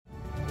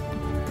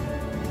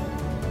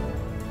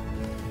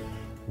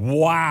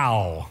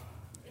Wow.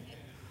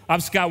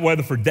 I'm Scott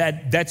Weatherford.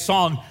 That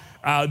song,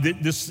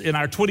 this in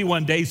our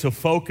 21 Days of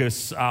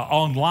Focus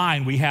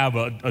online, we have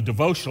a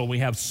devotional. We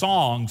have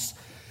songs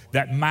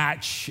that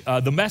match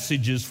the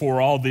messages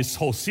for all this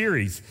whole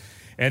series.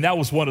 And that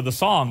was one of the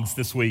songs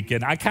this week.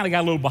 And I kind of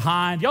got a little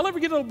behind. Y'all ever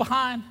get a little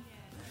behind?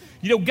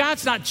 You know,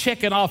 God's not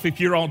checking off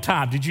if you're on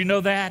time. Did you know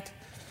that?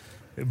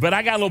 But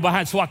I got a little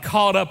behind, so I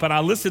caught up and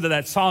I listened to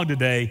that song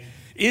today.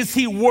 Is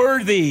he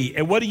worthy?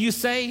 And what do you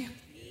say?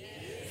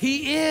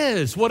 He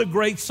is. What a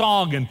great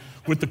song. And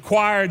with the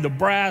choir and the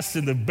brass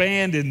and the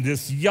band and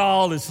this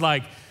y'all, it's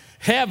like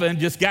heaven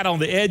just got on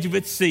the edge of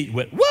its seat.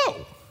 Went,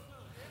 whoa,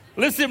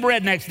 listen to them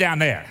rednecks down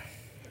there.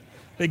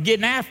 They're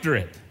getting after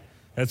it.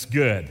 That's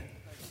good.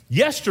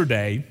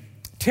 Yesterday,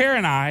 Tara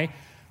and I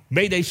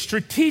made a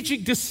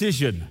strategic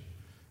decision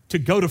to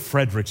go to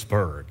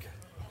Fredericksburg.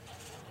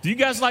 Do you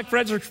guys like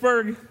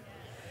Fredericksburg?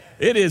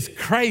 It is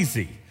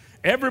crazy.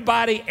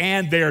 Everybody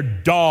and their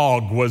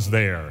dog was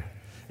there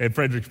in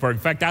Fredericksburg.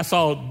 In fact, I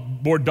saw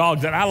more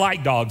dogs, and I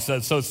like dogs,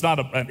 so it's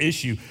not an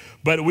issue.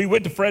 But we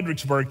went to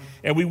Fredericksburg,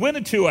 and we went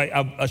into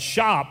a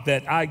shop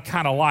that I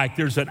kind of like.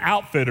 There's an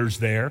Outfitters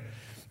there,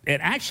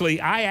 and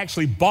I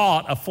actually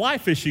bought a fly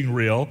fishing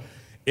reel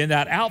in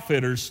that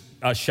Outfitters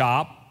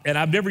shop, and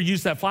I've never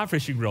used that fly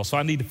fishing reel, so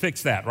I need to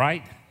fix that,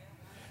 right?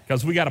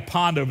 Because we got a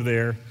pond over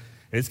there.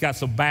 It's got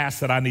some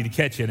bass that I need to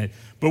catch in it.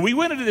 But we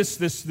went into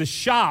this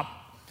shop,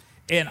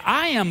 and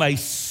I am a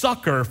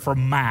sucker for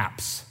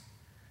maps.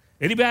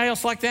 Anybody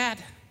else like that?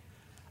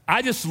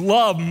 I just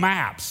love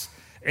maps.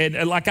 And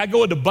like I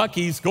go into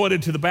Buc-ee's, going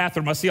into the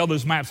bathroom, I see all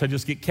those maps, I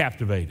just get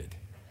captivated.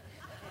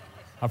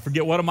 I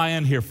forget, what am I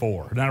in here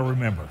for? And I don't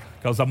remember,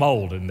 because I'm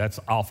old, and that's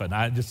often.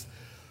 I just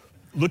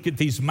look at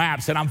these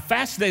maps, and I'm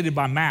fascinated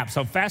by maps.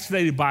 I'm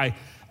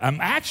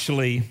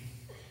actually,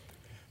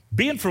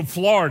 being from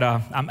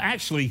Florida, I'm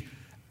actually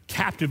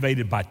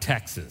captivated by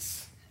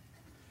Texas.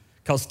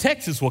 Because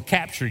Texas will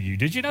capture you.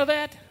 Did you know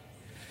that?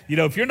 You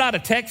know, if you're not a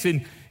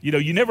Texan, you know,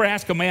 you never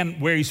ask a man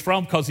where he's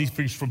from, because if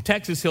he's from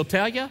Texas, he'll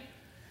tell you.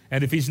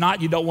 And if he's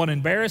not, you don't want to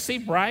embarrass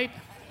him, right?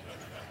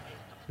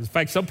 In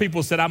fact, some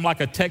people said I'm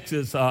like a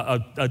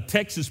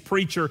Texas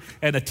preacher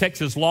and a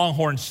Texas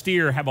Longhorn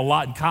steer have a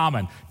lot in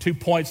common. 2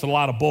 points, a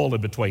lot of bull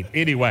in between.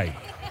 Anyway.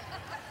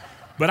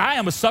 But I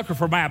am a sucker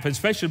for maps,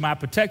 especially the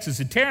map of Texas.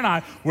 And Tara and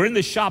I were in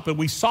this shop, and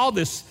we saw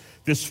this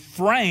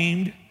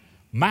framed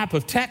map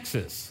of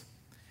Texas.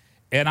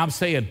 And I'm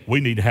saying, we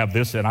need to have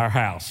this in our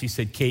house. She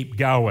said, keep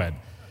going.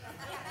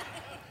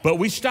 But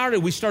we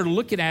started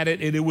looking at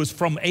it, and it was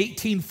from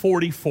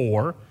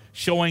 1844,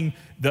 showing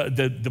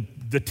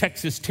the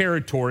Texas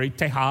territory,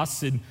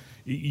 Tejas. And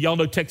y'all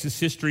know Texas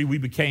history. We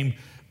became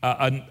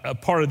a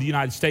part of the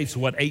United States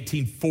in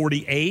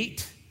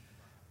 1848?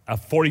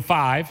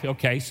 45,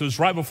 okay. So it's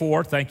right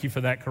before, thank you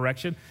for that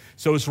correction.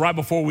 So it's right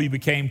before we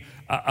became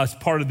a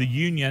part of the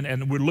Union,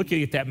 and we're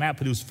looking at that map,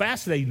 and it was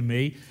fascinating to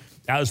me.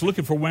 I was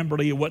looking for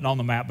Wimberley. It wasn't on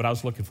the map, but I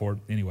was looking for it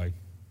anyway.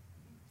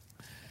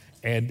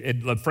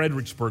 And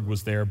Fredericksburg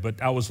was there,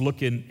 but I was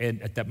looking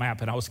at that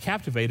map, and I was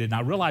captivated, and I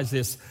realized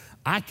this: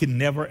 I can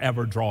never,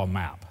 ever draw a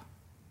map.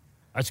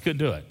 I just couldn't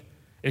do it.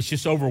 It's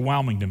just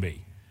overwhelming to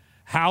me.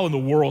 How in the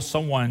world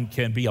someone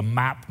can be a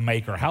map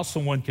maker, how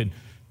someone can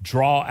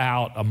draw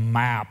out a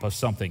map of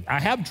something. I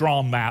have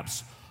drawn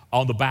maps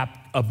on the back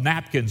of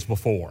napkins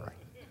before,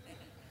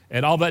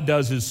 and all that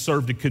does is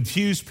serve to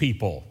confuse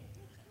people,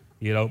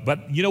 you know.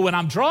 But, you know, when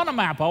I'm drawing a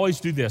map, I always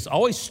do this. I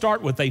always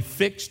start with a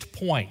fixed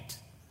point,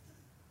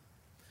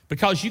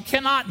 because you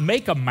cannot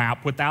make a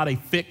map without a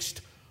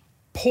fixed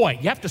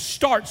point. You have to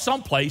start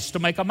someplace to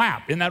make a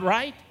map. Isn't that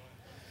right?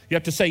 You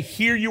have to say,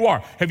 here you are.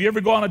 Have you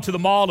ever gone into the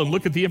mall and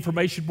look at the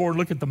information board,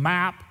 look at the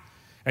map,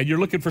 and you're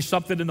looking for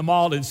something in the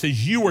mall and it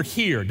says, you are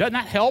here? Doesn't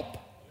that help?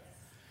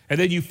 And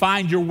then you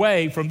find your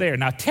way from there.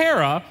 Now,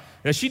 Tara,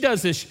 as she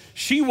does this,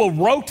 she will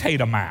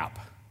rotate a map.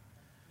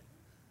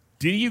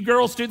 Do you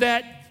girls do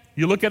that?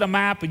 You look at a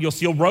map and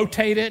you'll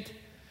rotate it.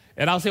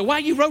 And I'll say, why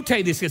you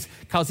rotate this?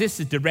 Because this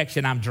is the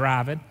direction I'm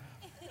driving.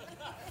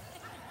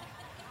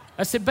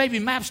 I said, baby,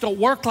 maps don't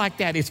work like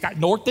that. It's got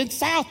north and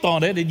south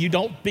on it, and you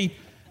don't be...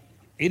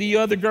 Any of you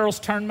other girls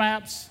turn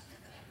maps?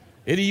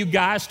 Any of you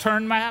guys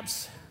turn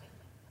maps?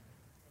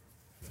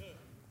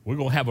 We're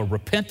going to have a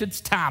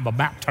repentance time of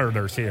map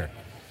turners here.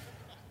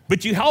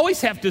 But you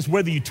always have to,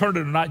 whether you turn it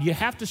or not, you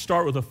have to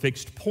start with a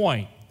fixed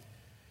point.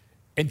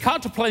 And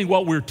contemplating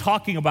what we're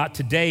talking about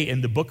today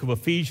in the book of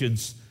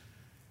Ephesians,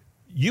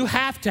 you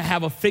have to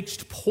have a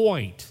fixed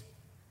point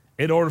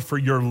in order for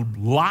your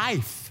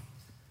life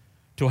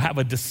to have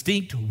a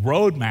distinct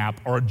roadmap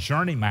or a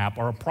journey map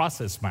or a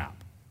process map.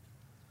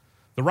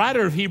 The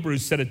writer of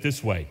Hebrews said it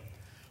this way: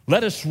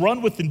 let us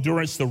run with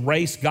endurance the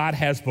race God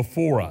has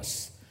before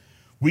us.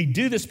 We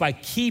do this by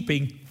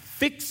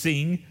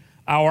fixing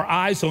our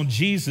eyes on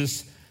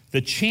Jesus,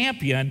 the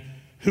champion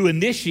who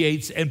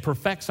initiates and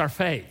perfects our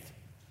faith.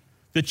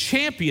 The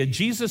champion,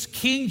 Jesus,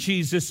 King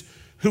Jesus,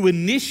 who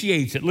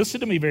initiates it. Listen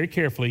to me very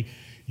carefully.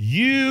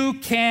 You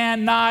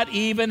cannot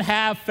even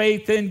have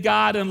faith in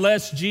God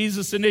unless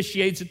Jesus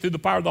initiates it through the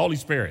power of the Holy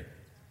Spirit.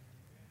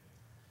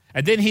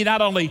 And then he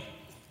not only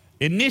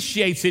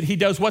initiates it, he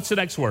does, what's the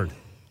next word?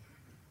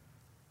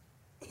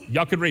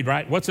 Y'all can read,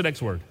 right? What's the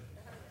next word?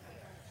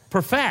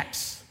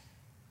 Perfects.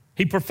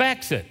 He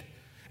perfects it.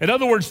 In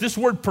other words, this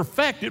word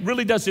perfect, it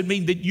really doesn't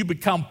mean that you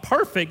become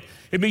perfect.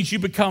 It means you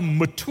become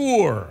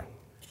mature.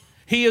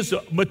 He is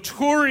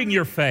maturing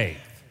your faith.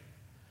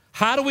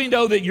 How do we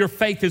know that your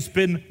faith has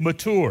been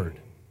matured?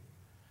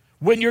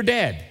 When you're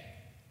dead.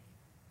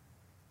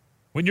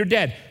 When you're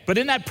dead. But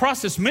in that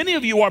process, many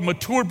of you are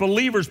mature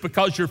believers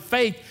because your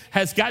faith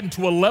has gotten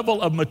to a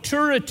level of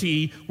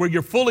maturity where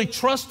you're fully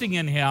trusting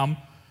in Him,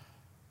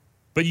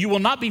 but you will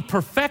not be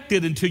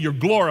perfected until you're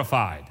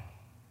glorified.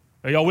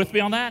 Are y'all with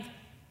me on that?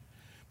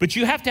 But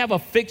you have to have a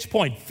fixed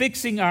point,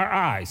 fixing our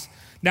eyes.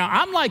 Now,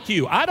 I'm like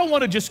you. I don't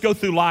want to just go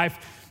through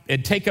life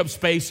and take up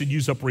space and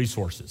use up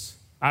resources.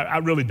 I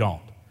really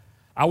don't.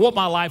 I want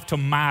my life to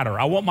matter.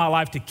 I want my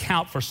life to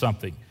count for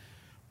something.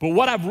 But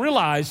what I've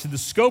realized in the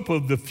scope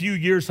of the few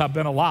years I've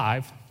been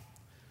alive,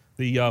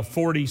 the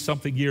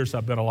 40-something years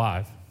I've been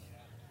alive,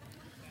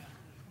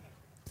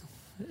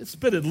 it's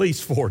been at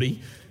least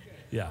 40,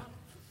 yeah.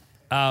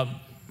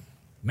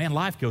 Man,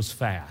 life goes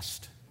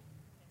fast.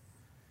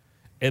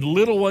 And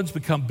little ones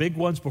become big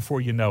ones before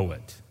you know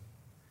it.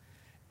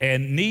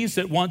 And knees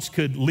that once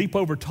could leap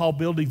over tall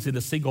buildings in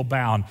a single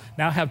bound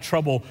now have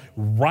trouble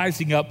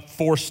rising up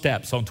 4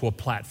 steps onto a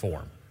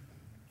platform.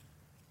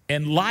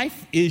 And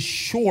life is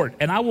short,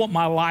 and I want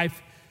my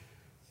life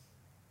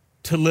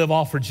to live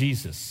all for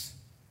Jesus.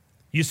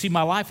 You see,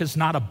 my life is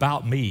not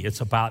about me.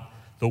 It's about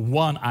the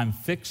one I'm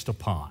fixed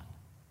upon.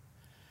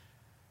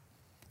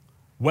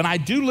 When I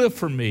do live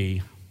for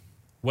me,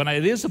 when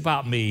it is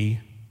about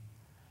me,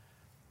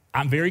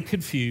 I'm very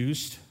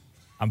confused,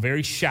 I'm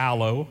very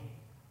shallow,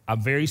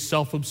 I'm very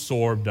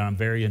self-absorbed, and I'm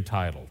very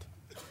entitled.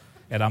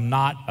 And I'm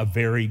not a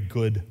very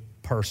good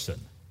person.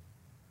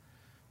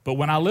 But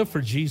when I live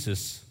for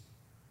Jesus,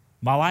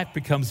 my life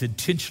becomes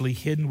intentionally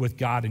hidden with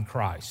God in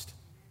Christ.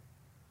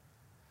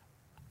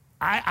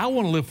 I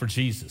want to live for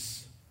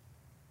Jesus.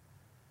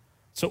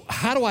 So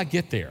how do I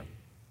get there?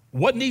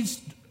 What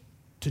needs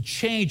to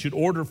change in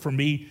order for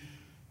me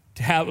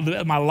to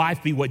have my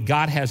life be what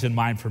God has in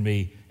mind for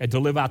me and to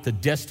live out the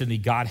destiny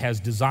God has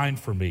designed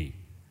for me?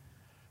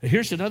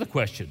 Here's another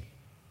question.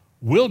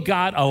 Will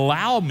God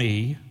allow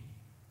me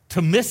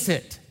to miss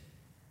it?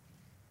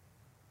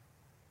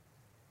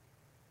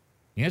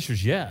 The answer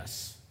is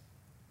yes.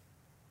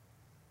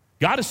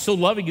 God is so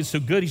loving and so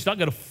good, He's not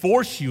going to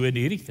force you into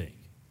anything.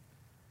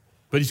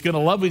 But He's going to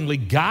lovingly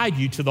guide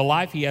you to the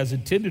life He has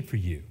intended for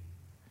you.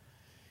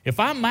 If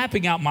I'm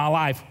mapping out my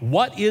life,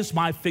 what is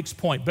my fixed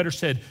point? Better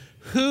said,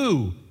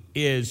 who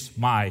is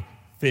my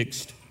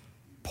fixed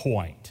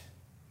point?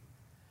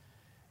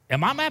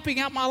 Am I mapping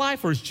out my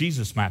life, or is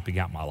Jesus mapping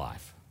out my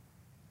life?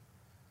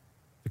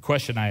 The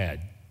question I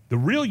had. The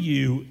real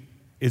you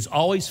is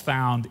always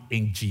found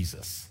in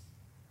Jesus.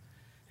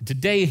 And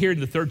today, here in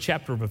the 3rd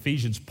chapter of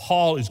Ephesians,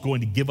 Paul is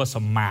going to give us a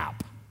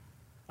map,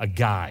 a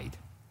guide.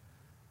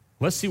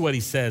 Let's see what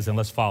he says and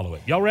let's follow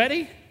it. Y'all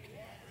ready?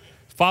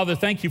 Father,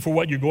 thank you for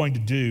what you're going to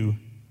do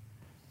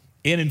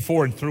in and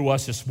for and through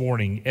us this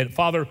morning. And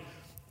Father,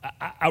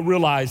 I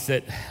realize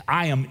that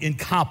I am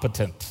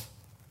incompetent.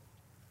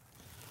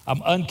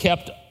 I'm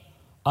unkept,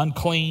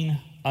 unclean,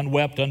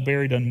 unwept,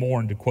 unburied,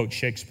 unmourned, to quote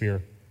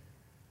Shakespeare.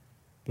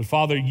 But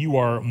Father, you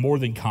are more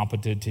than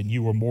competent and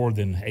you are more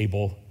than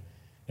able.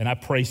 And I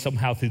pray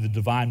somehow through the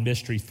divine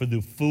mystery, for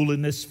the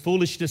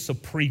foolishness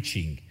of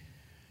preaching,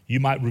 you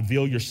might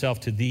reveal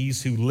yourself to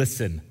these who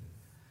listen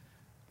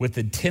with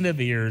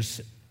attentive ears,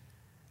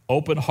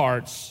 open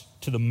hearts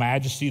to the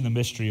majesty and the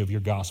mystery of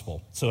your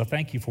gospel. So I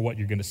thank you for what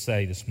you're going to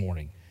say this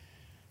morning.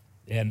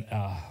 And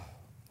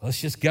let's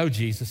just go,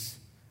 Jesus.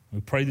 We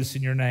pray this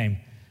in your name.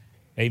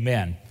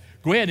 Amen.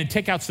 Go ahead and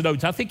take out some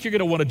notes. I think you're going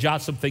to want to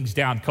jot some things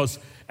down, because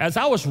as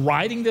I was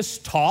writing this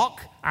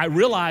talk, I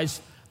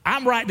realized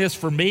I'm writing this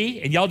for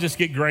me, and y'all just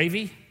get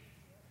gravy.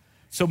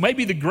 So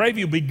maybe the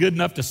gravy will be good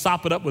enough to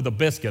sop it up with a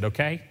biscuit,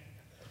 okay?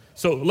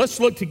 So let's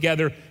look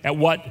together at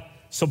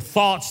some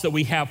thoughts that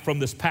we have from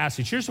this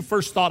passage. Here's the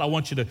first thought I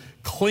want you to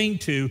cling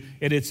to,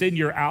 and it's in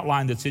your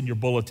outline that's in your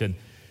bulletin.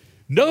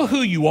 Know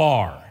who you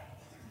are.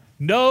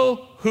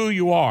 Know who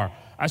you are.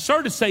 I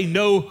started to say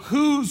know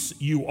whose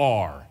you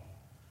are,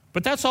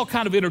 but that's all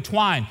kind of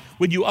intertwined.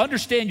 When you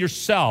understand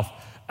yourself,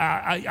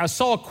 I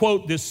saw a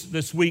quote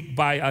this week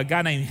by a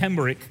guy named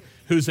Hemmerich,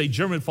 who's a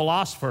German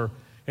philosopher,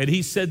 and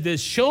he said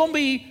this: show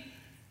me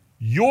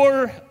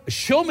your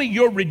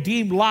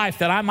redeemed life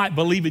that I might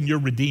believe in your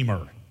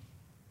Redeemer.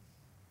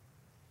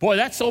 Boy,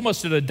 that's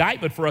almost an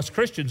indictment for us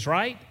Christians,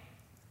 right?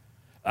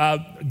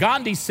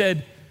 Gandhi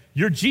said,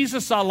 your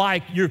Jesus I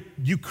like,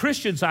 you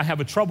Christians I have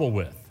a trouble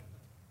with.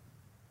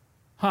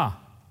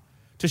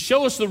 To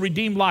show us the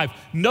redeemed life,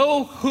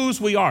 know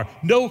whose we are,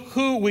 know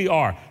who we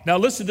are. Now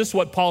listen, this is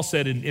what Paul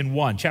said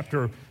in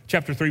chapter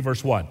 3,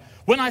 verse 1.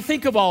 When I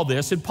think of all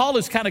this, and Paul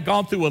has kind of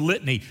gone through a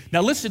litany.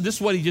 Now listen, this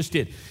is what he just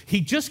did. He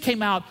just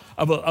came out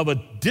of a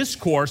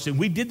discourse, and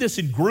we did this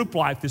in group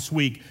life this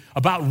week,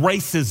 about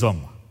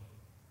racism.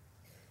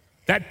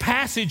 That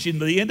passage in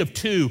the end of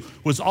 2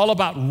 was all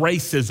about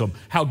racism,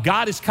 how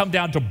God has come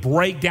down to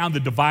break down the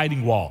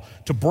dividing wall,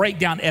 to break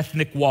down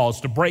ethnic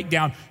walls, to break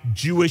down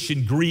Jewish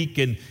and Greek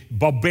and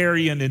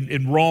barbarian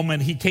and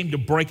Roman. He came to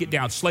break it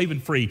down, slave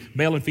and free,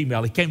 male and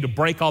female. He came to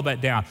break all that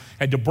down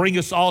and to bring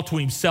us all to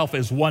himself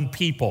as one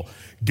people.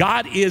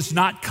 God is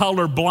not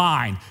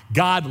colorblind.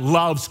 God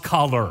loves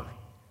color.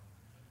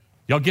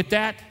 Y'all get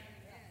that?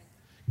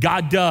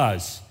 God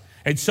does.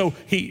 And so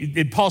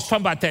Paul's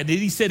talking about that. And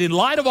he said, in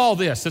light of all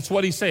this, that's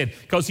what he said,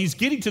 because he's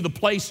getting to the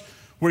place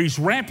where he's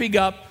ramping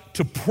up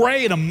to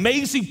pray an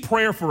amazing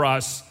prayer for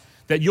us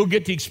that you'll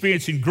get to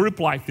experience in group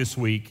life this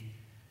week.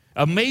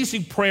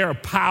 Amazing prayer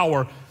of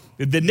power.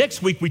 The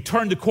next week, we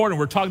turn the corner.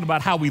 We're talking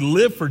about how we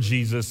live for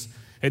Jesus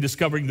and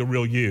discovering the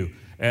real you.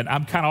 And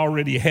I'm kind of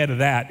already ahead of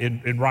that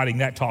in writing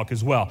that talk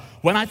as well.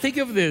 When I think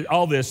of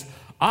all this,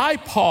 I,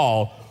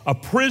 Paul, a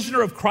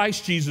prisoner of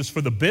Christ Jesus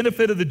for the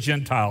benefit of the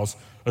Gentiles,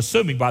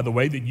 assuming, by the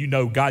way, that you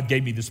know God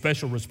gave me the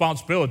special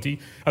responsibility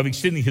of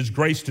extending his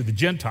grace to the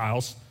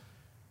Gentiles.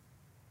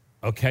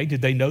 Okay,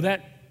 did they know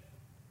that?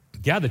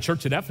 Yeah, the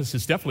church at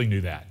Ephesus definitely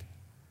knew that.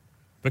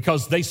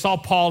 Because they saw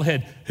Paul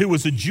who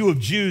was a Jew of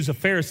Jews, a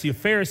Pharisee of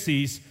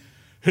Pharisees,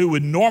 who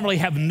would normally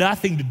have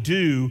nothing to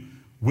do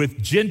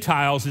with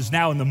Gentiles, is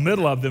now in the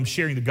middle of them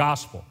sharing the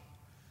gospel.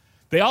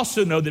 They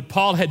also know that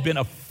Paul had been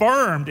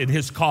affirmed in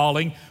his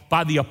calling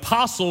by the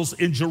apostles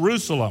in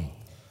Jerusalem,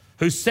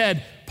 who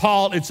said,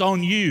 Paul, it's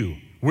on you.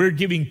 We're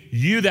giving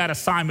you that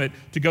assignment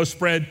to go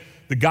spread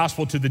the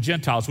gospel to the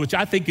Gentiles, which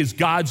I think is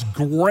God's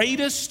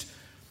greatest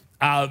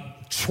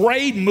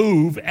trade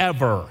move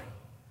ever.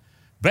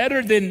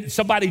 Better than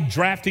somebody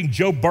drafting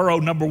Joe Burrow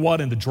number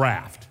 1 in the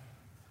draft.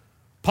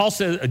 God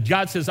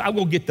says, I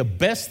will get the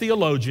best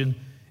theologian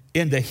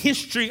in the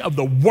history of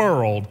the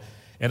world,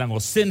 and I'm going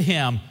to send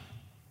him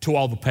to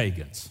all the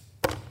pagans.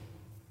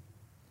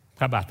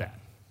 How about that?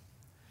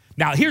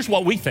 Now, here's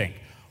what we think.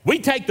 We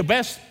take the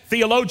best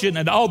theologian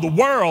in all the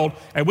world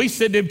and we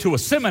send him to a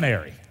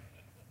seminary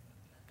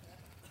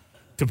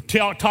to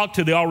talk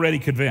to the already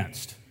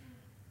convinced.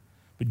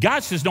 But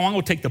God says, no, I'm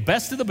going to take the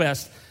best of the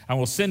best and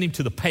we'll send him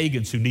to the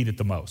pagans who need it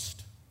the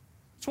most.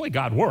 That's the way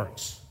God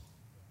works.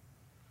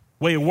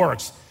 The way it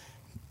works.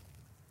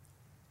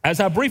 As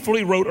I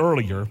briefly wrote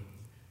earlier,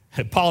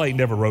 Paul ain't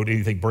never wrote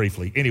anything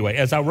briefly. Anyway,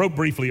 as I wrote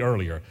briefly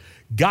earlier,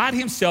 God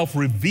himself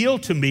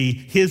revealed to me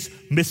his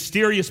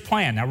mysterious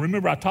plan. Now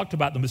remember, I talked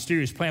about the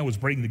mysterious plan was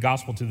bringing the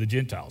gospel to the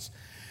Gentiles.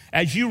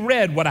 As you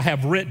read what I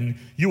have written,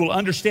 you will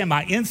understand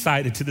my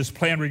insight into this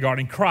plan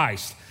regarding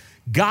Christ.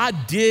 God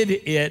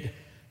did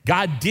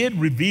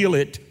reveal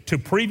it to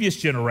previous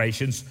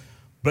generations,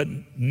 but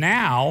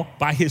now,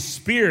 by his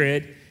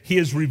Spirit, he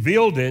has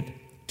revealed it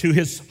to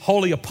his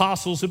holy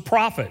apostles and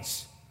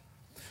prophets.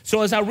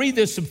 So as I read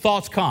this, some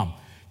thoughts come.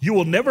 You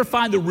will never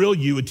find the real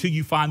you until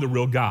you find the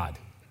real God.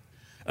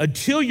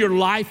 Until your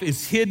life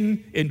is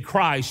hidden in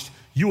Christ,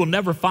 you will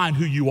never find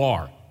who you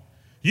are.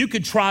 You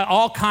could try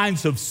all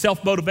kinds of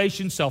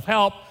self-motivation,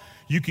 self-help.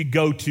 You could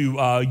go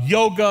to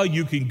yoga.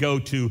 You can go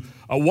to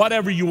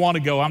whatever you want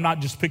to go. I'm not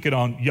just picking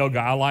on yoga.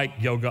 I like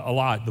yoga a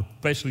lot,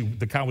 especially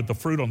the kind with the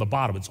fruit on the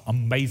bottom. It's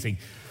amazing.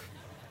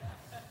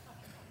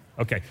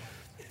 Okay.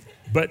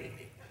 But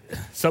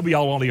some of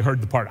y'all only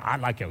heard the part, I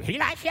like yoga. He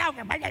likes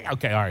yoga.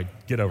 Okay, all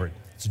right, get over it.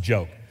 It's a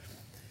joke.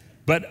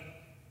 But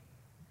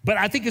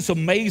I think it's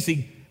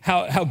amazing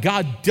how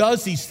God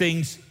does these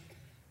things,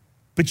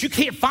 but you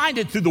can't find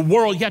it through the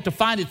world. You have to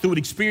find it through an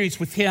experience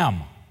with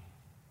him.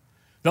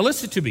 Now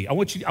listen to me. I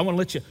want to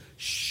let you,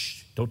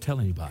 shh, don't tell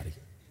anybody.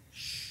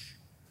 Shh.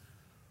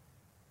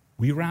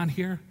 We around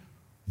here,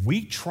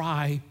 we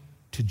try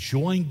to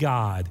join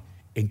God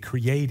in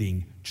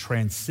creating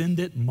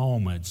transcendent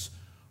moments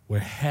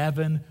where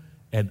heaven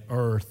and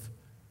earth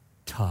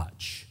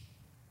touch.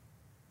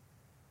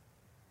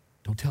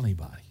 Don't tell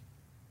anybody.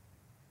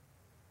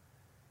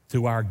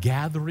 Through our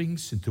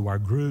gatherings and through our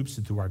groups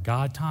and through our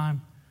God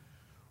time,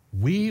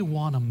 we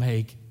want to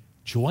make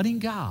joining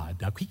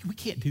God, now we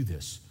can't do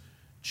this,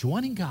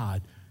 joining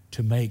God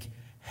to make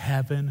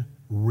heaven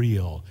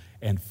real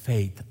and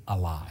faith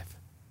alive.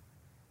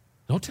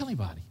 Don't tell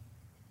anybody.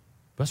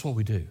 That's what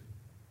we do.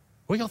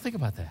 What do y'all think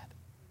about that?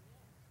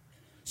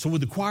 So when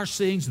the choir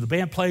sings and the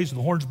band plays and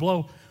the horns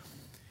blow,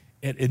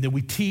 and then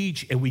we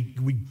teach and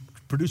we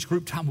produce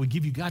group time, we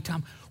give you God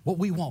time, what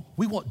we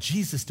want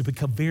Jesus to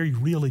become very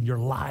real in your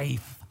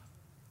life.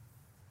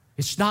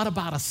 It's not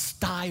about a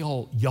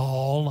style,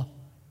 y'all.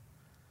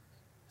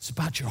 It's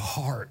about your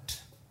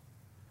heart.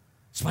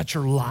 It's about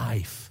your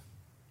life.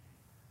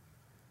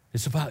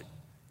 It's about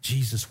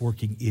Jesus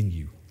working in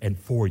you and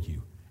for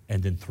you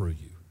and then through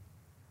you.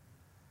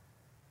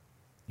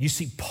 You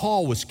see,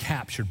 Paul was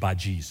captured by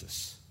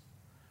Jesus.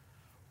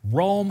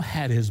 Rome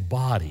had his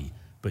body,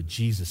 but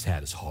Jesus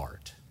had his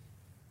heart.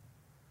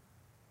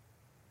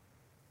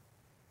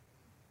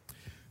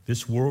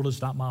 This world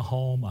is not my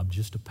home. I'm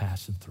just a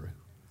passing through.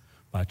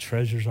 My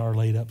treasures are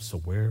laid up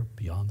somewhere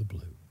beyond the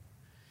blue.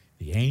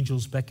 The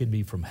angels beckon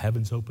me from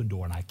heaven's open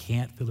door, and I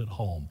can't feel at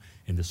home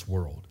in this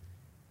world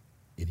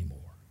anymore.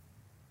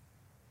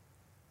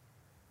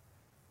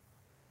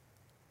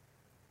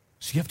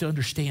 So you have to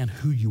understand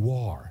who you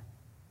are,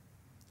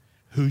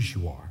 whose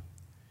you are.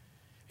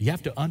 You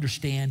have to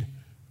understand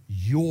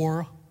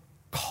your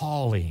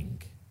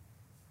calling.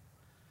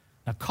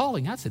 Now,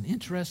 calling, that's an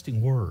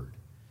interesting word.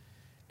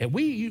 And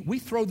we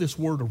throw this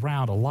word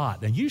around a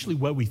lot. And usually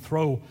what we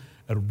throw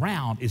it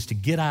around is to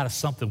get out of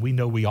something we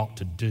know we ought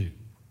to do.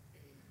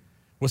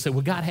 We'll say,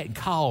 well, God hadn't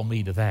called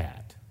me to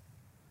that.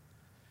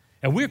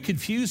 And we're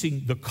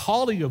confusing the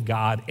calling of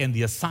God and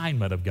the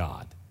assignment of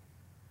God.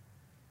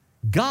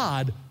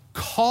 God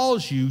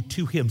calls you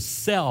to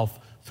himself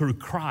through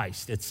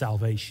Christ at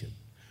salvation.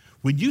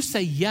 When you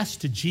say yes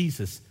to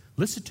Jesus,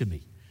 listen to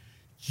me,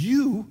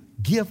 you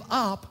give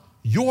up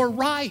your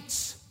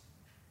rights.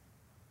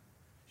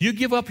 You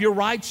give up your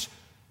rights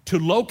to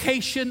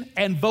location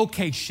and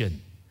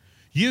vocation.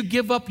 You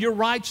give up your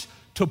rights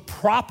to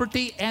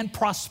property and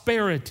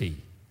prosperity.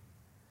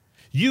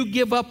 You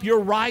give up your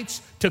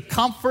rights to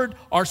comfort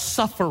or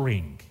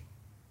suffering.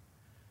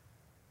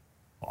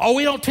 Oh,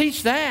 we don't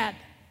teach that.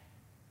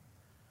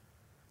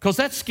 Because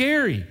that's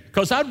scary.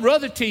 Because I'd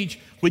rather teach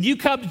when you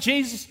come to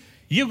Jesus,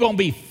 you're going to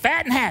be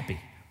fat and happy.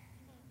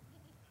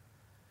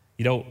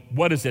 You know,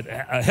 what is it?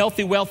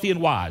 Healthy, wealthy,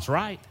 and wise,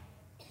 right?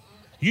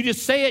 You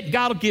just say it,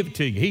 God will give it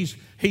to you.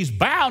 He's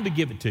bound to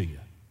give it to you.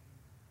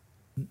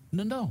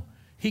 No.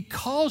 He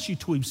calls you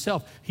to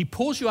himself. He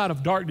pulls you out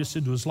of darkness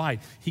into his light.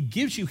 He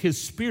gives you his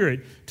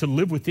spirit to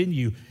live within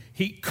you.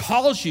 He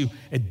calls you,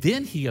 and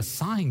then he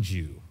assigns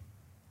you.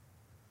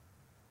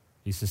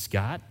 He says,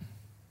 Scott,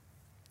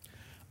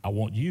 I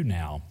want you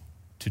now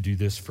to do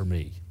this for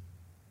me.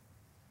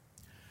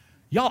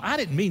 Y'all, I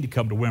didn't mean to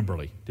come to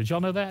Wimberley. Did y'all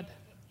know that?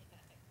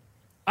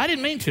 I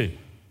didn't mean to.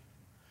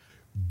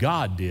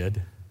 God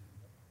did.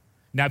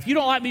 Now, if you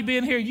don't like me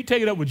being here, you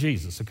take it up with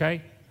Jesus,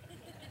 okay?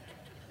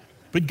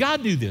 But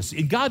God knew this.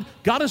 And God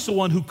is the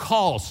one who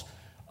calls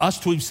us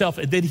to himself,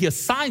 and then he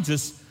assigns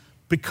us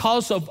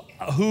because of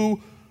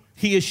who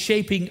he is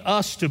shaping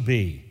us to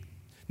be.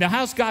 Now,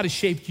 how's God has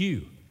shaped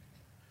you?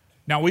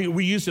 Now,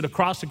 we use it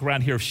across the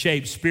around here of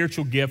shape,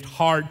 spiritual gift,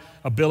 heart,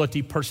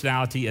 ability,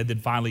 personality, and then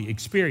finally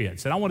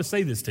experience. And I want to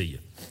say this to you.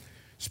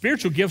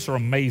 Spiritual gifts are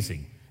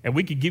amazing, and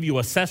we can give you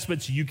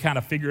assessments so you kind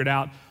of figure it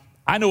out.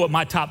 I know what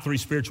my top 3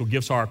 spiritual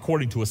gifts are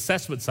according to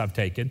assessments I've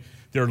taken.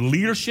 They're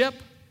leadership,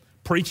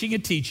 preaching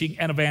and teaching,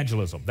 and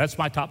evangelism. That's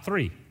my top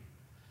 3.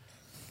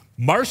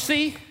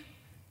 Mercy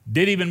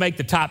didn't even make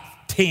the top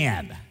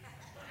 10.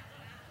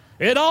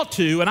 It ought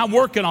to, and I'm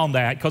working on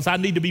that because I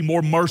need to be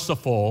more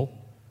merciful.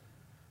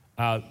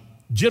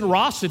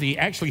 Generosity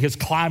actually has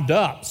climbed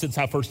up since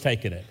I first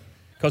taken it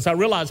because I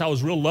realized I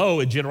was real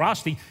low in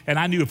generosity, and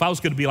I knew if I was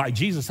going to be like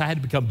Jesus, I had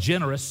to become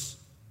generous.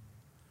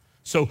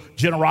 So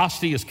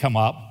generosity has come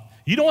up.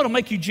 You know what will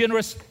make you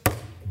generous?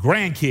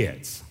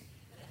 Grandkids.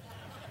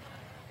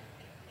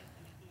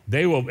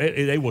 They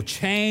will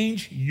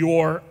change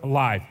your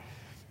life.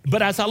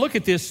 But as I look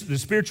at this, the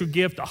spiritual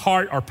gift, the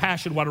heart, our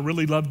passion, what I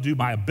really love to do,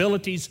 my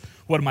abilities,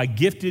 what am I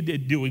gifted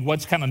at doing,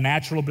 what's kind of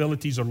natural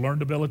abilities or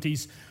learned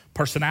abilities,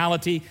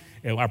 personality,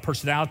 our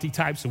personality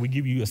types, and we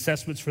give you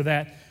assessments for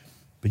that.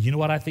 But you know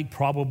what I think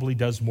probably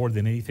does more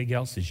than anything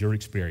else is your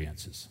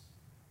experiences.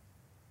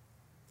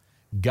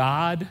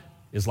 God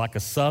is like a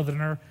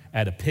southerner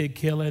at a pig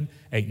killing,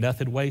 ain't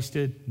nothing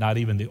wasted, not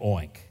even the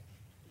oink.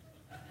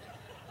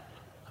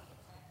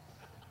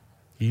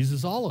 He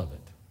uses all of it.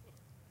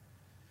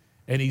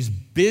 And he's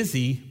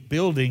busy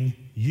building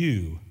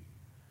you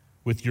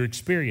with your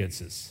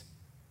experiences.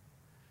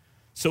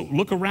 So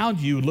look around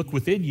you, look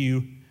within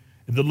you,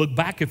 and then look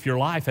back at your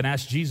life and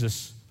ask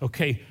Jesus,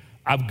 okay,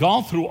 I've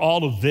gone through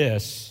all of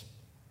this,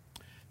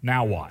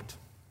 now what?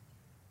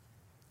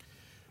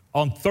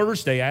 On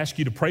Thursday, I asked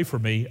you to pray for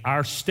me.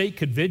 Our state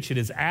convention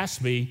has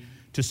asked me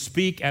to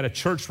speak at a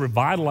church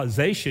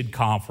revitalization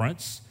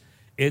conference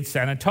in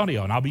San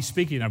Antonio, and I'll be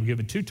speaking. I'm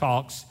giving 2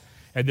 talks,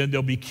 and then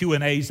there'll be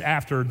Q&As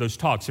after those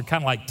talks. They're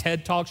kind of like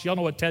TED Talks. Y'all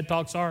know what TED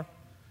Talks are?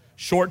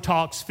 Short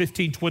talks,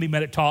 15,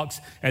 20-minute talks,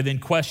 and then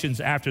questions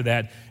after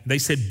that. They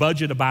said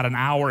budget about an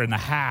hour and a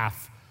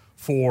half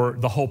for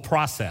the whole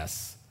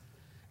process.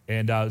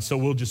 And so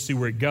we'll just see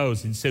where it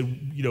goes. And said,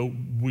 you know,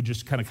 we're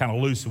just kind of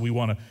loose, and we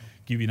want to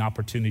give you an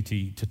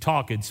opportunity to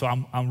talk. And so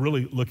I'm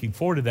really looking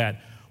forward to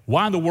that.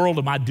 Why in the world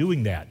am I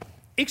doing that?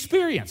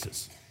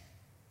 Experiences.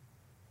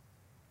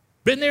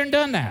 Been there and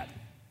done that.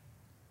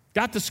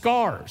 Got the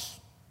scars.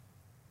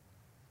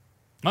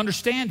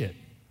 Understand it.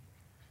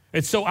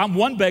 And so I'm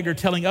one beggar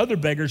telling other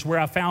beggars where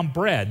I found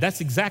bread.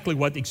 That's exactly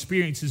what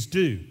experiences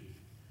do.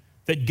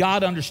 That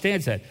God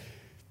understands that.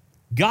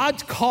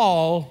 God's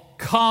call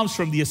comes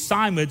from the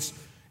assignments.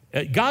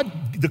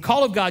 The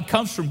call of God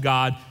comes from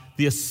God.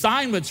 The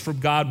assignments from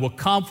God will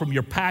come from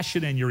your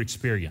passion and your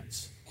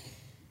experience.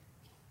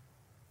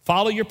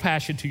 Follow your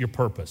passion to your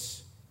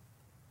purpose.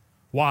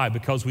 Why?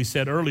 Because we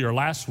said earlier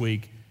last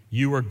week,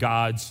 you are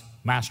God's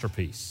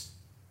masterpiece,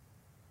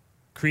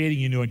 creating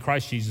you new in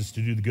Christ Jesus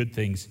to do the good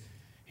things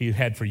he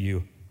had for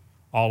you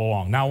all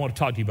along. Now I want to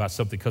talk to you about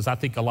something because I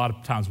think a lot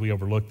of times we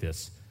overlook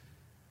this.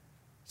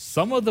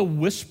 Some of the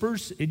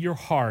whispers in your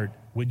heart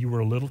when you were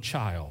a little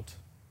child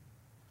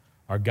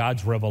are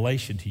God's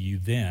revelation to you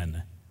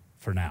then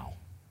for now.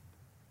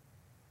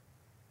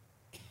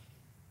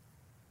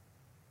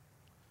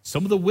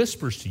 Some of the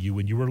whispers to you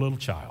when you were a little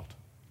child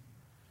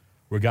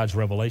were God's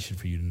revelation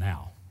for you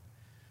now.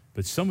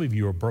 But some of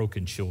you are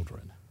broken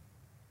children.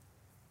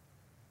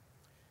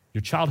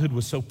 Your childhood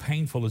was so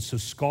painful and so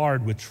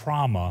scarred with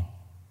trauma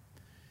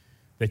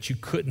that you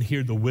couldn't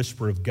hear the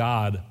whisper of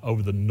God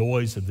over the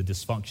noise of the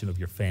dysfunction of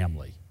your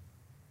family.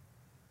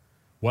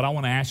 What I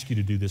want to ask you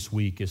to do this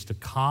week is to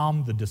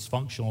calm the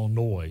dysfunctional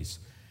noise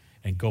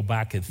and go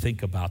back and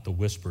think about the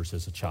whispers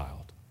as a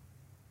child.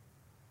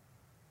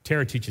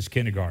 Tara teaches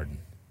kindergarten.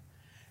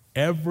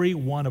 Every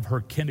one of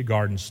her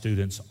kindergarten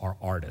students are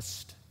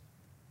artists,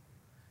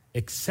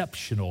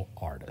 exceptional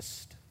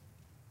artists,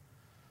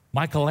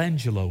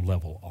 Michelangelo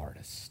level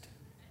artists.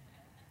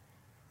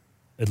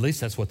 At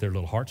least that's what their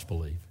little hearts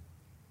believe.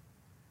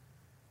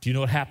 Do you know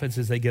what happens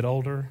as they get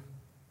older?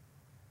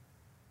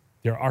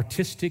 Their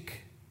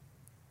artistic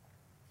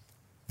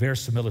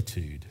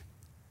verisimilitude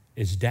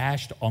is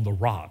dashed on the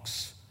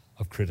rocks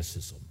of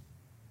criticism.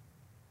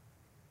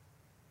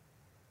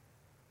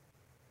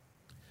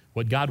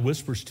 What God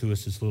whispers to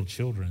us as little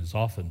children is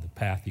often the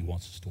path he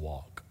wants us to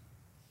walk.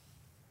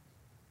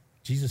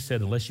 Jesus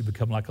said, unless you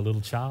become like a little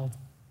child,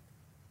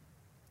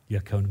 you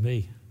come to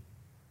me.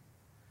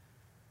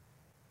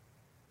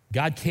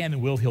 God can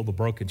and will heal the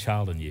broken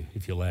child in you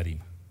if you let him.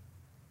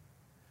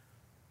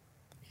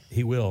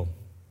 He will.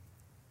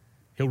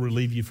 He'll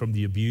relieve you from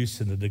the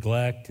abuse and the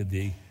neglect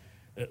and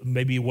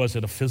maybe it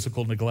wasn't a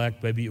physical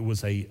neglect, maybe it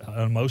was an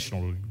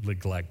emotional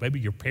neglect. Maybe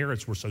your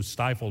parents were so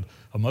stifled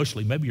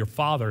emotionally. Maybe your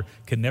father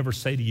can never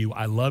say to you,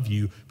 I love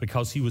you,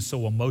 because he was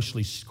so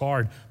emotionally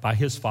scarred by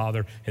his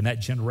father, and that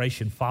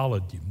generation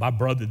followed you. My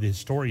brother, the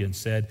historian,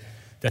 said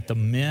that the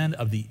men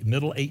of the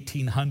middle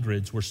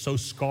 1800s were so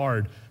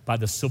scarred by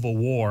the Civil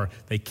War,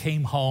 they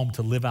came home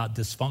to live out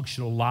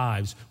dysfunctional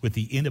lives with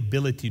the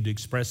inability to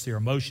express their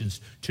emotions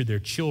to their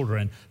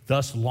children,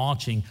 thus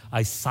launching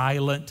a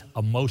silent,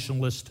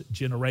 emotionalist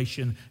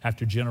generation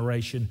after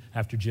generation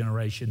after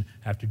generation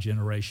after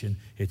generation.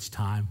 It's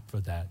time for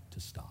that to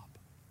stop.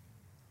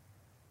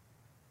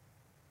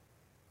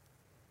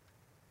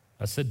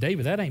 I said,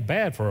 David, that ain't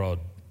bad for a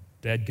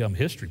dadgum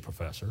history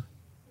professor.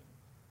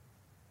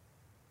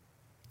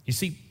 You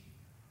see,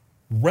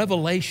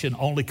 revelation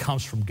only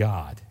comes from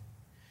God.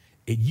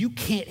 And you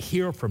can't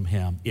hear from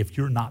him if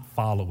you're not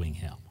following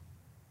him.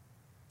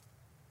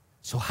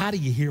 So how do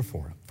you hear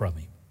from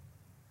him?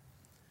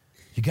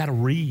 You got to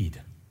read.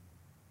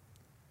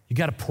 You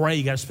got to pray.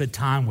 You got to spend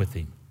time with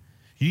him.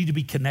 You need to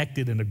be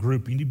connected in a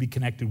group. You need to be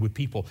connected with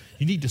people.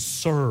 You need to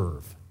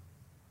serve.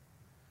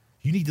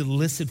 You need to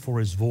listen for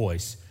his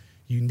voice.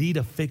 You need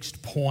a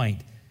fixed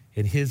point,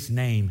 and his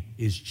name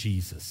is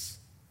Jesus.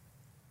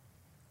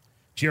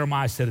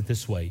 Jeremiah said it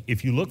this way,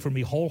 if you look for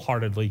me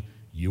wholeheartedly,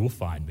 you will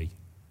find me,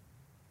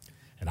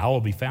 and I will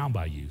be found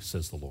by you,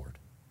 says the Lord.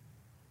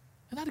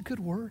 Isn't that a good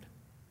word?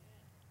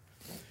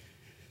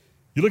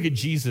 You look at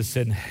Jesus,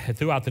 and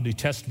throughout the New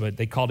Testament,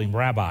 they called him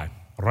Rabbi,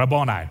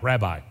 Rabboni,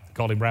 Rabbi. They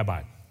called him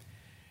Rabbi.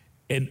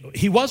 And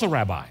he was a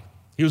rabbi.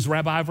 He was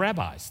Rabbi of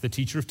rabbis, the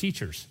teacher of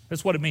teachers.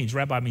 That's what it means.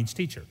 Rabbi means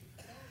teacher.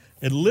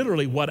 And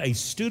literally what a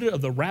student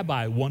of the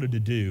rabbi wanted to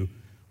do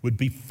would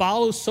be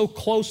follow so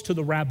close to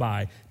the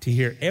rabbi to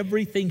hear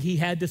everything he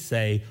had to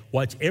say,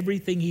 watch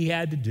everything he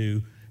had to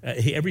do,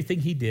 everything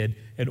he did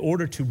in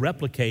order to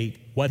replicate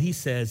what he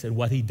says and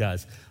what he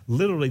does.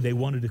 Literally, they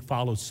wanted to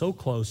follow so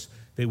close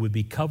they would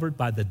be covered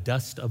by the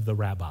dust of the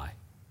rabbi.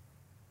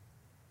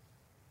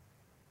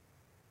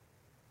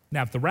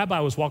 Now, if the rabbi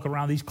was walking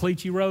around these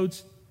Clichy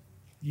roads,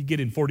 you get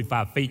in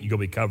 45 feet, you're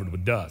going to be covered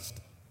with dust.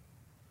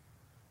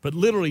 But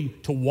literally,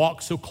 to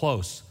walk so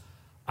close,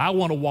 I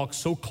want to walk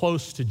so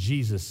close to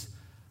Jesus,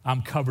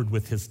 I'm covered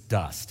with his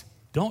dust.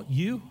 Don't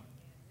you?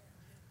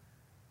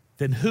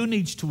 Then who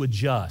needs to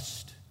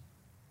adjust?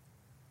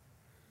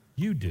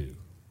 You do.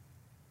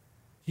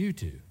 You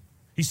do.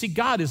 You see,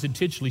 God is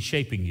intentionally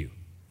shaping you.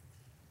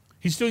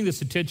 He's doing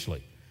this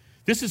intentionally.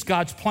 This is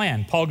God's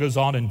plan. Paul goes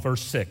on in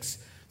verse 6.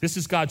 This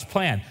is God's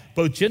plan.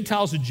 Both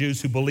Gentiles and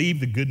Jews who believe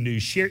the good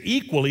news share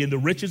equally in the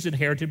riches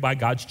inherited by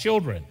God's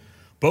children.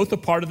 Both are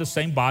part of the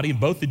same body and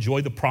both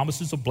enjoy the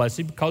promises of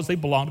blessing because they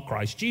belong to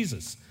Christ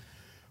Jesus.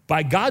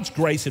 By God's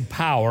grace and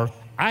power,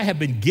 I have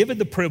been given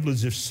the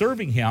privilege of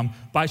serving him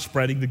by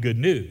spreading the good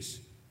news.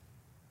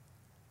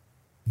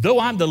 Though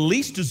I'm the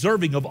least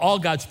deserving of all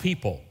God's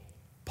people,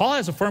 Paul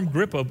has a firm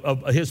grip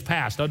of his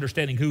past,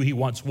 understanding who he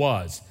once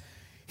was.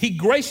 He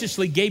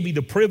graciously gave me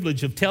the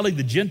privilege of telling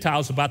the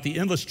Gentiles about the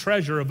endless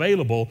treasure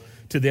available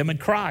to them in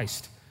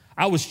Christ.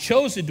 I was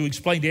chosen to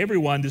explain to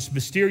everyone this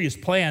mysterious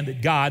plan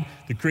that God,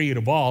 the creator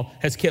of all,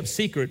 has kept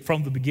secret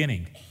from the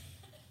beginning.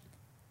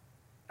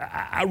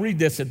 I read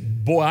this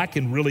and boy, I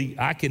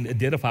can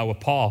identify with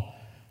Paul.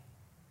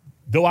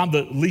 Though I'm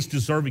the least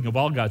deserving of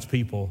all God's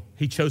people,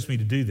 he chose me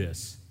to do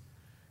this.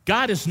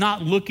 God is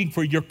not looking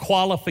for your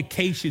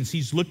qualifications.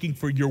 He's looking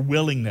for your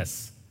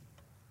willingness.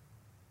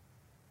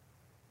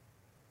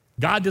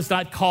 God does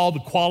not call the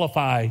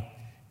qualified.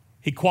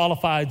 He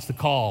qualifies the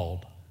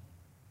called.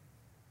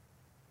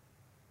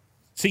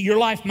 See, your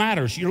life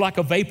matters. You're like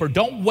a vapor.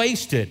 Don't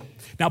waste it.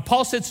 Now,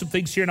 Paul said some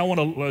things here, and I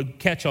want to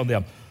catch on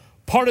them.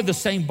 Part of the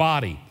same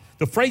body.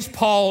 The phrase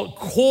Paul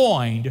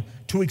coined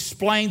to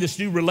explain this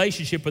new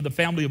relationship with the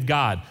family of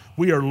God.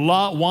 We are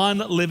one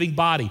living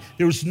body.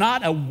 There's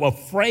not a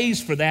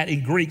phrase for that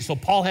in Greek, so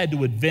Paul had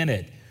to invent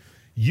it.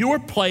 You are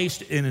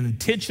placed in an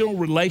intentional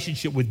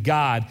relationship with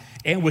God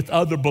and with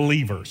other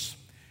believers.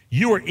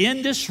 You are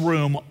in this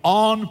room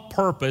on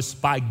purpose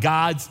by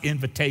God's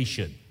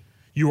invitation.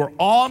 You are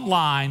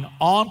online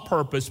on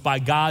purpose by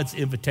God's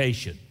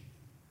invitation.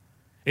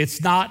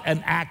 It's not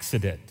an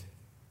accident.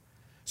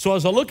 So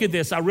as I look at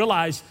this, I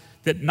realize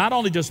that not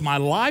only does my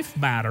life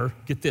matter,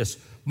 get this,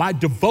 my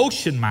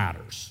devotion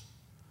matters.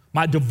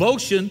 My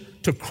devotion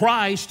to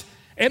Christ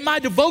and my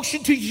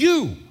devotion to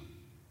you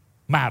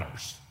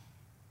matters.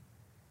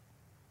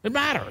 It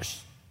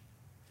matters.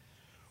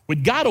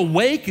 When God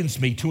awakens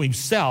me to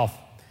himself,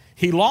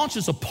 he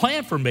launches a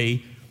plan for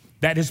me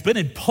that has been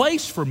in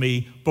place for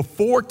me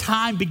before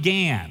time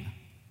began.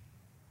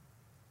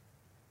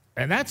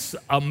 And that's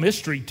a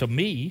mystery to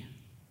me.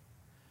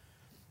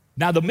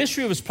 Now, the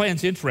mystery of his plan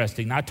is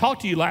interesting. Now, I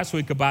talked to you last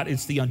week about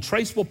it's the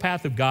untraceable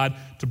path of God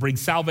to bring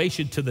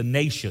salvation to the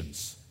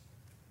nations.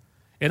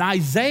 In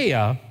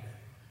Isaiah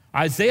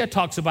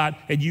talks about,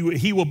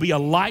 he will be a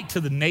light to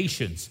the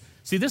nations.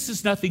 See, this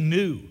is nothing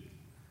new.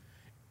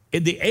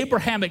 In the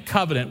Abrahamic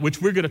covenant,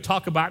 which we're going to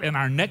talk about in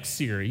our next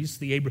series,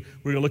 we're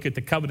going to look at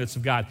the covenants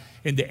of God.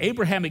 In the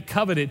Abrahamic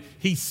covenant,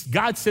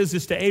 God says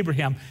this to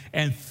Abraham,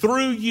 and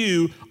through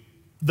you,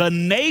 the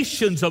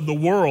nations of the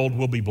world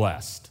will be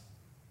blessed.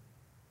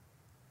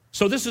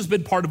 So this has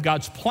been part of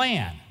God's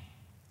plan.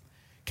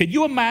 Can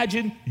you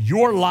imagine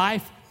your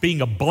life being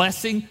a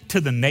blessing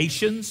to the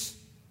nations?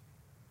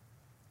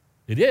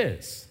 It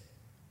is.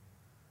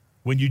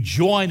 When you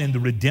join in the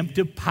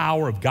redemptive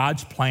power of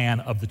God's plan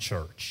of the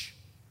church.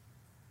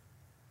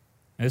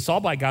 And it's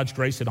all by God's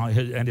grace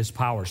and his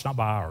power. It's not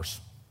by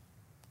ours.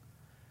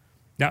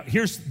 Now,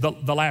 here's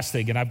the last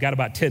thing, and I've got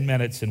about 10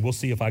 minutes, and we'll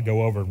see if I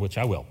go over, which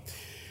I will.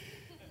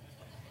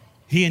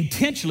 He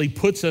intentionally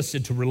puts us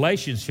into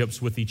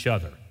relationships with each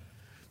other.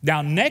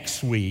 Now,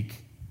 next week,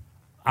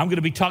 I'm going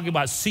to be talking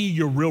about see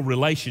your real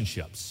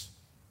relationships.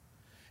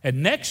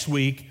 And next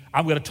week,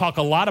 I'm going to talk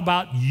a lot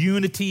about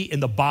unity in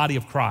the body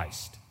of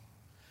Christ.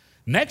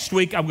 Next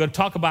week, I'm going to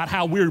talk about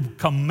how we're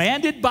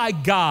commanded by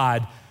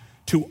God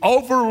to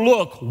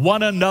overlook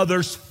one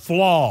another's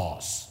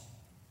flaws.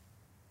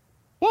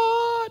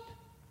 What?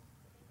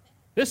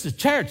 This is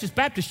church, it's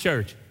Baptist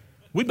church.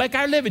 We make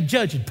our living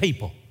judging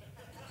people.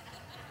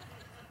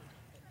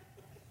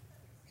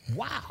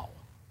 Wow.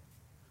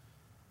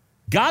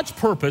 God's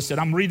purpose, and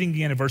I'm reading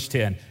again in verse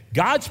 10,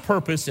 God's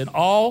purpose in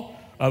all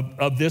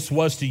of this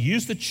was to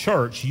use the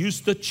church,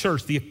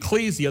 the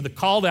ecclesia, the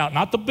called out,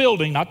 not the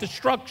building, not the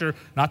structure,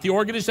 not the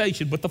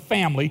organization, but the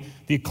family,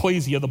 the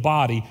ecclesia, the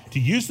body, to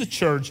use the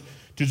church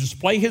to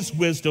display his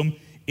wisdom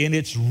in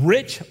its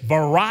rich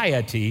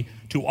variety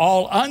to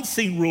all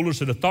unseen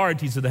rulers and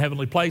authorities in the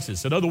heavenly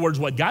places. In other words,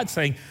 what God's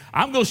saying,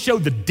 I'm going to show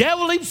the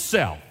devil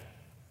himself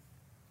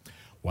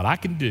what I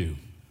can do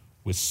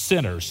with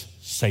sinners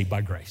saved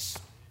by grace.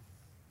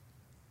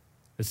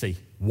 Let's see,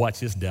 watch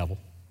this, devil.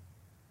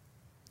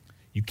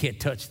 You can't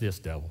touch this,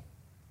 devil.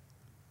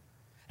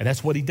 And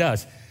that's what he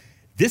does.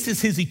 This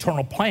is his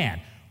eternal plan,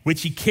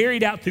 which he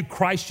carried out through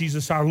Christ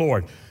Jesus our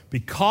Lord.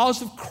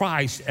 Because of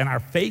Christ and our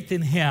faith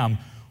in him,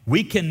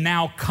 we can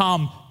now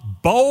come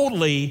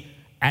boldly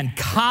and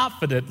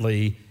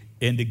confidently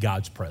into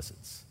God's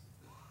presence.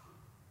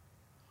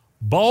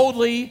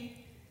 Boldly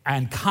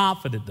and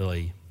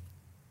confidently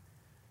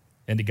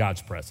into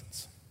God's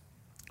presence.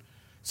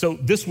 So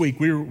this week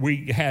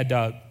we had,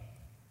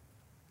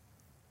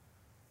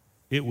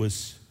 it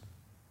was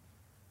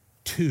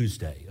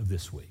Tuesday of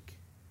this week,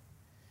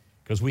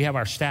 because we have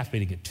our staff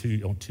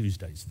meeting on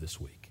Tuesdays this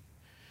week.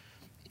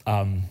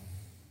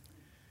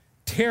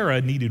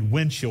 Tara needed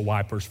windshield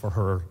wipers for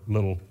her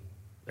little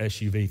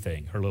SUV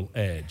thing, her little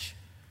Edge.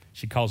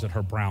 She calls it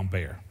her brown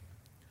bear.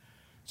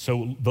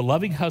 So the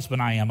loving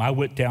husband I am, I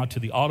went down to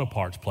the auto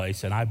parts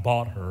place and I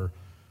bought her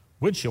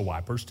windshield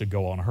wipers to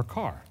go on her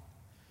car.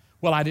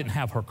 Well, I didn't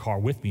have her car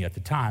with me at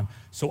the time,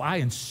 so I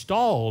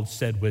installed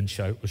said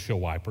windshield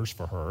wipers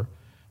for her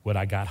when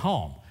I got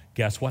home.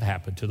 Guess what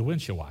happened to the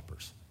windshield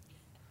wipers?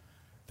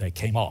 They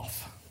came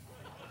off.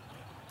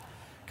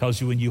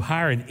 Because when you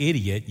hire an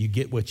idiot, you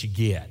get what you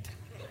get.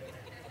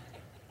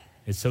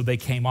 And so they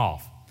came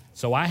off.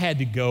 So I had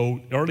to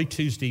go early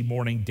Tuesday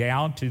morning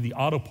down to the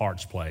auto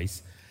parts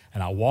place,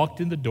 and I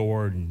walked in the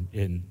door,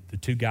 and the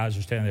two guys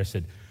were standing there and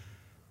said,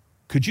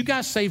 "Could you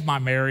guys save my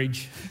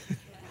marriage?"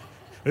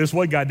 This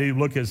one guy didn't even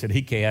look at us and said,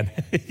 "He can."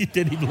 He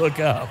didn't even look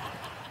up.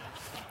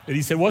 And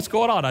he said, "What's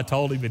going on?" I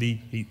told him, and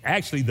he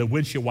actually, the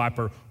windshield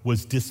wiper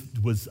was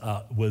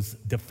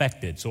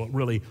defected, so it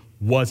really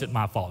wasn't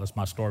my fault. It's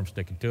my storm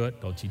sticking to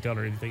it. Don't you tell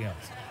her anything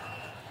else.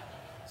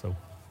 So,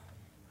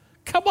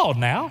 come on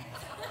now.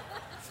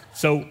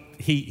 So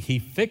he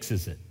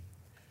fixes it.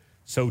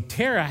 So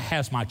Tara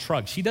has my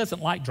truck. She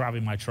doesn't like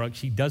driving my truck.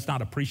 She does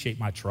not appreciate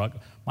my truck.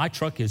 My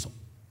truck is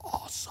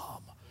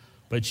awesome.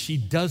 But she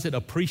doesn't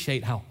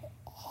appreciate how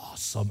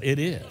awesome it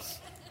is.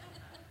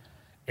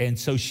 And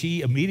so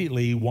she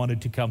immediately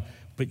wanted to come.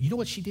 But you know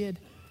what she did?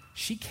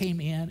 She came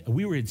in, and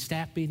we were in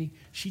staff meeting.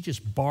 She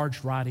just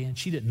barged right in.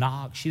 She didn't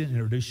knock. She didn't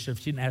introduce herself.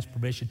 She didn't ask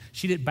permission.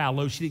 She didn't bow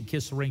low. She didn't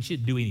kiss the ring. She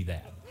didn't do any of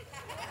that.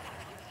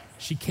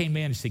 She came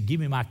in and said, give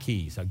me my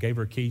keys. I gave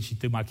her keys. She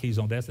threw my keys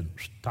on the desk and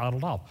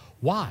toddled off.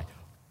 Why?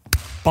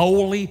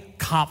 Boldly,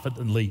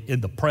 confidently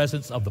in the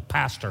presence of the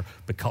pastor,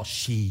 because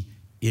she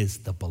is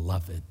the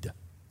beloved.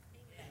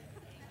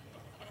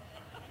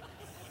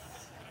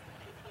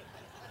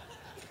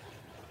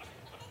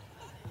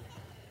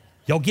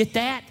 Y'all get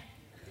that?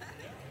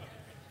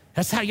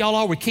 That's how y'all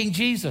are with King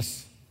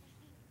Jesus.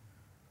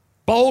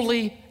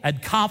 Boldly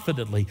and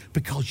confidently,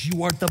 because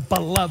you are the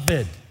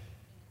beloved.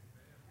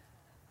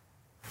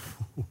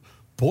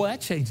 Boy,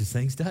 that changes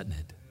things, doesn't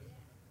it?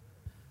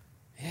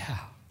 Yeah.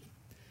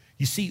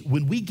 You see,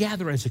 when we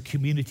gather as a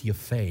community of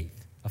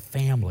faith, a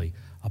family,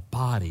 a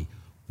body,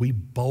 we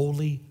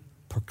boldly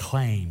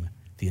proclaim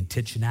the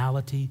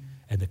intentionality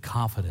and the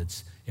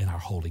confidence in our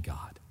holy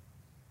God.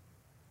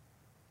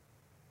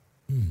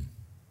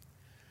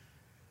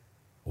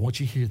 I want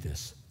you to hear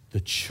this. The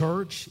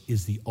church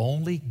is the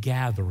only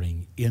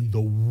gathering in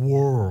the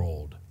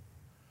world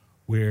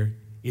where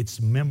its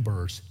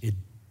members,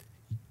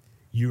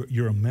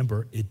 you're a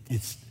member,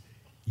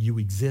 you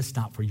exist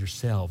not for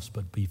yourselves,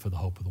 but be for the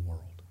hope of the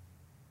world.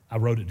 I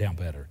wrote it down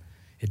better.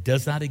 It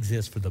does not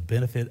exist for the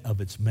benefit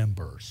of its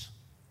members,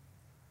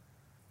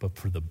 but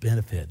for the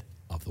benefit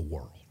of the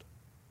world.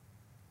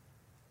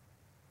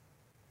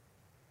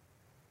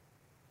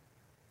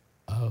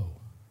 Oh,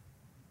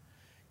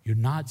 you're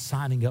not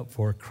signing up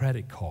for a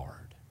credit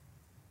card.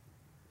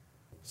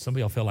 Some of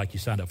y'all feel like you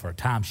signed up for a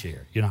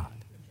timeshare. You're not.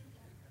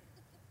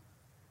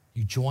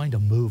 You joined a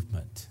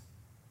movement.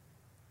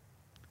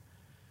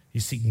 You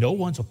see, no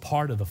one's a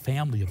part of the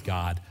family of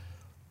God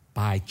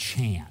by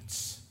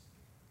chance.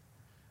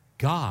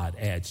 God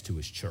adds to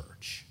his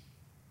church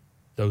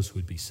those who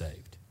would be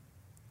saved.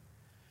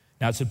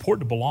 Now, it's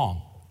important to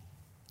belong.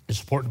 It's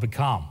important to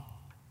become.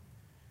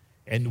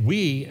 And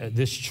we,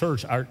 this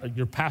church,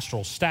 your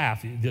pastoral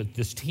staff,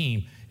 this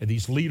team, and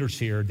these leaders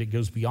here that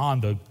goes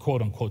beyond the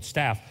quote-unquote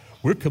staff,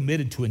 we're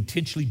committed to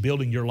intentionally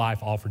building your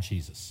life all for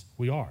Jesus.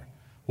 We are.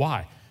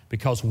 Why?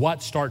 Because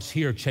what starts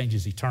here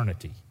changes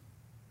eternity.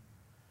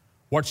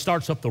 What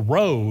starts up the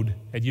road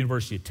at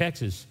University of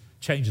Texas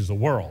changes the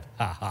world.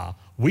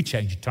 We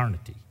change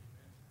eternity.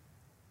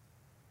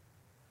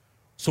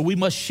 So we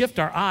must shift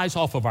our eyes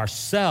off of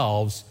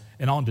ourselves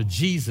and onto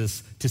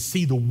Jesus to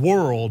see the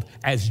world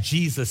as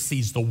Jesus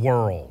sees the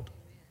world.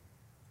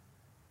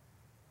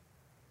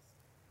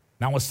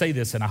 Now I want to say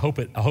this, and I hope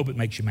it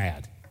makes you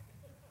mad.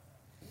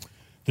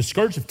 The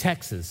scourge of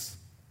Texas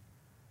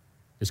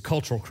is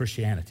cultural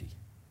Christianity.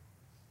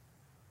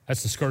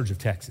 That's the scourge of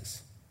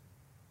Texas.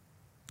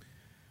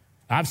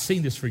 I've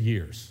seen this for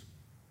years.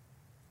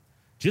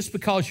 Just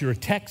because you're a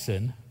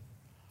Texan,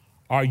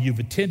 or you've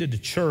attended a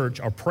church,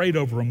 or prayed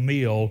over a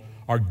meal,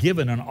 or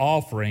given an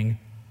offering,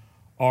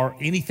 or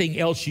anything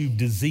else you've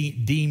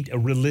deemed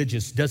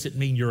religious, doesn't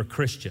mean you're a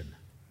Christian.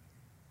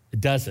 It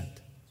doesn't.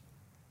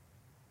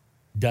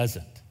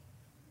 Doesn't.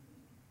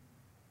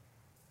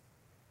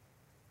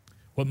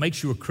 What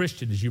makes you a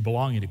Christian is you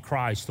belonging to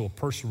Christ through a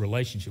personal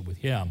relationship with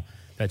him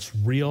that's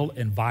real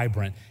and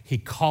vibrant. He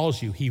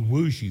calls you, he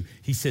woos you.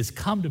 He says,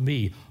 come to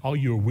me, all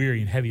you are weary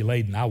and heavy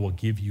laden, I will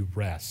give you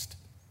rest.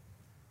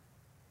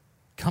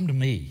 Come to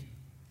me.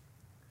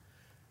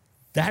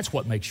 That's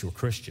what makes you a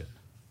Christian.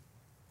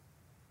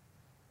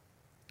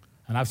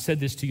 And I've said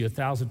this to you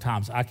 1,000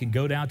 times. I can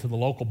go down to the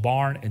local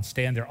barn and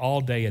stand there all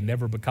day and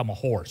never become a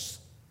horse.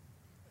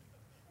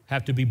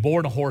 Have to be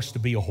born a horse to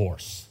be a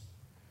horse.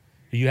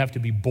 You have to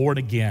be born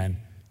again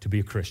to be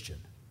a Christian.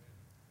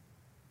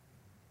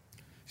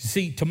 You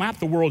see, to map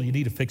the world, you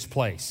need a fixed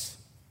place.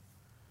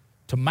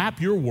 To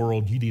map your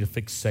world, you need a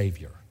fixed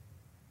Savior.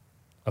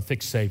 A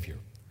fixed Savior.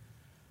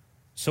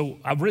 So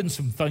I've written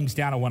some things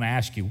down I want to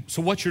ask you.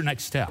 So what's your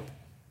next step?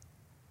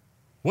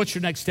 What's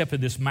your next step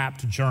in this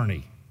mapped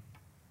journey?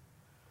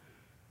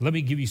 Let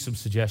me give you some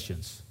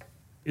suggestions.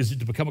 Is it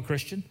to become a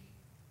Christian?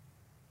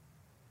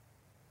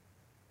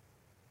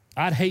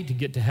 I'd hate to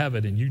get to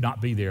heaven and you not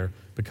be there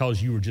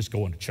because you were just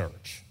going to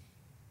church.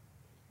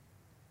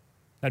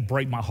 That'd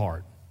break my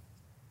heart.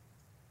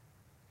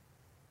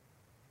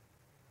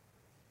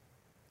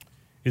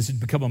 Is it to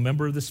become a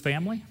member of this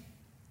family?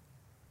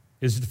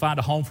 Is it to find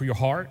a home for your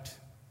heart?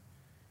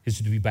 Is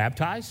it to be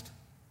baptized?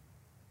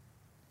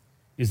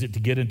 Is it to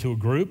get into a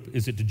group?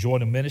 Is it to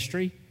join a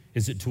ministry?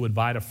 Is it to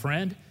invite a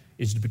friend?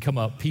 Is it to become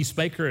a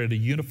peacemaker and a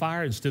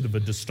unifier instead of a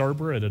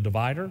disturber and a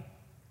divider?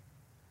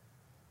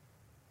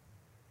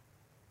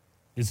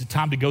 Is it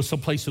time to go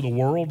someplace in the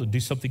world and do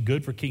something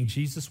good for King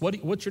Jesus?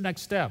 What's your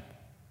next step?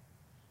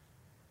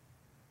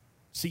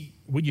 See,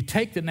 when you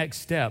take the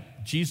next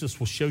step, Jesus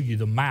will show you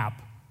the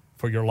map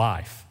for your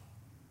life.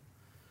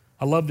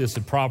 I love this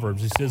in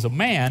Proverbs. It says, a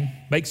man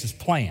makes his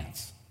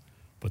plans,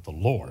 but the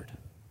Lord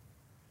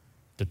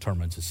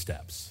determines his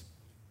steps.